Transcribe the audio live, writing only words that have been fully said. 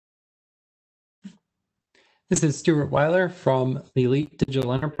This is Stuart Weiler from the Elite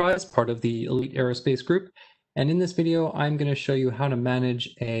Digital Enterprise, part of the Elite Aerospace Group. And in this video, I'm going to show you how to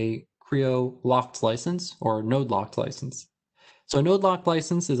manage a Creo locked license or node locked license. So a node locked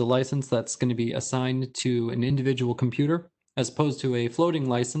license is a license that's going to be assigned to an individual computer, as opposed to a floating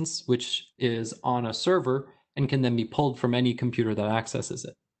license, which is on a server and can then be pulled from any computer that accesses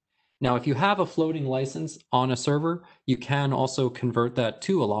it. Now, if you have a floating license on a server, you can also convert that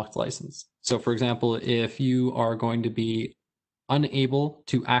to a locked license. So for example, if you are going to be unable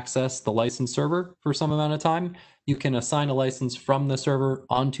to access the license server for some amount of time, you can assign a license from the server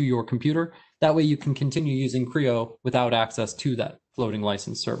onto your computer. That way you can continue using Creo without access to that floating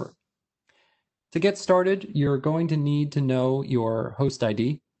license server. To get started, you're going to need to know your host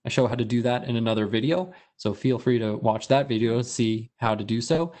ID. I show how to do that in another video, so feel free to watch that video to see how to do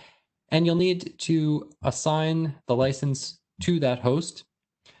so. And you'll need to assign the license to that host.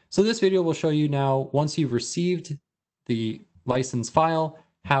 So this video will show you now, once you've received the license file,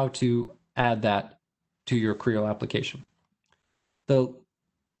 how to add that to your Creo application. The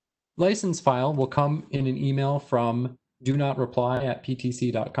license file will come in an email from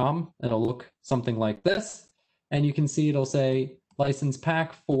do-not-reply@ptc.com. It'll look something like this. And you can see it'll say license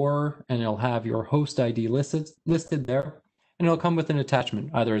pack 4, and it'll have your host ID listed there. And it'll come with an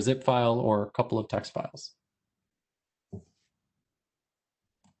attachment, either a zip file or a couple of text files.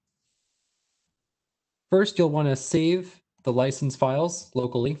 First, you'll want to save the license files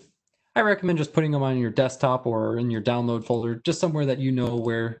locally. I recommend just putting them on your desktop or in your download folder, just somewhere that you know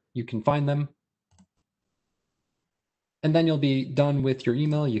where you can find them. And then you'll be done with your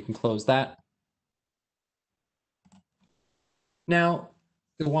email. You can close that. Now,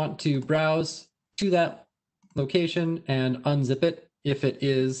 you'll want to browse to that location and unzip it if it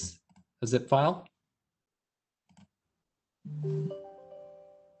is a zip file.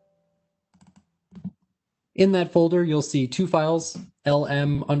 In that folder, you'll see two files,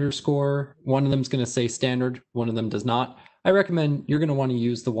 lm_, one of them is going to say standard, one of them does not. I recommend you're going to want to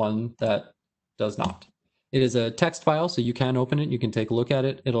use the one that does not. It is a text file, so you can open it, you can take a look at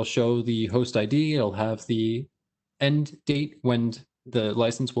it. It'll show the host ID, it'll have the end date when the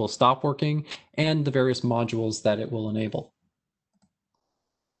license will stop working, and the various modules that it will enable.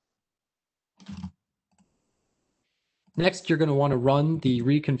 Next, you're going to want to run the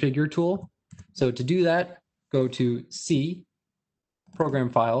Reconfigure tool. So to do that, go to C, Program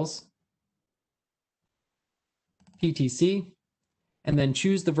Files, PTC, and then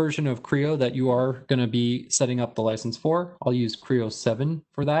choose the version of Creo that you are going to be setting up the license for. I'll use Creo 7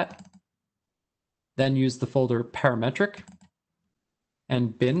 for that. Then use the folder Parametric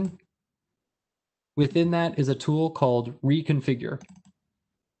and bin. Within that is a tool called Reconfigure.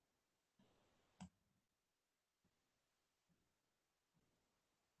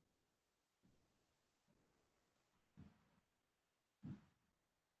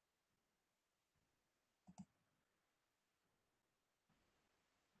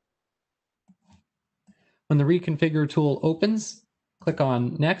 When the Reconfigure tool opens, click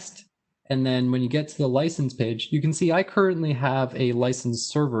on Next. And then when you get to the license page, you can see I currently have a license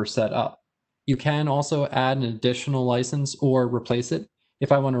server set up. You can also add an additional license or replace it.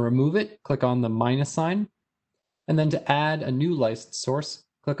 If I want to remove it, click on the minus sign. And then to add a new license source,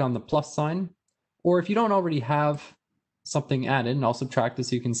 click on the plus sign. Or if you don't already have something added, and I'll subtract this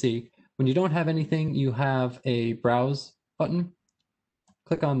so you can see, when you don't have anything, you have a browse button.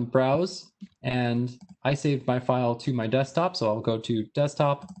 Click on Browse, and I saved my file to my desktop, so I'll go to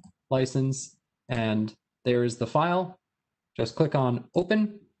Desktop, License, and there is the file. Just click on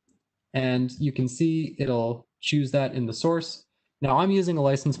Open, and you can see it'll choose that in the source. Now I'm using a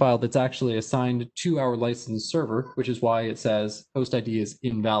license file that's actually assigned to our license server, which is why it says host ID is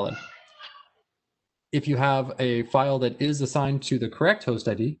invalid. If you have a file that is assigned to the correct host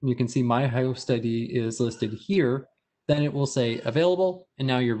ID, and you can see my host ID is listed here, then it will say available, and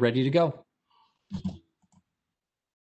now you're ready to go.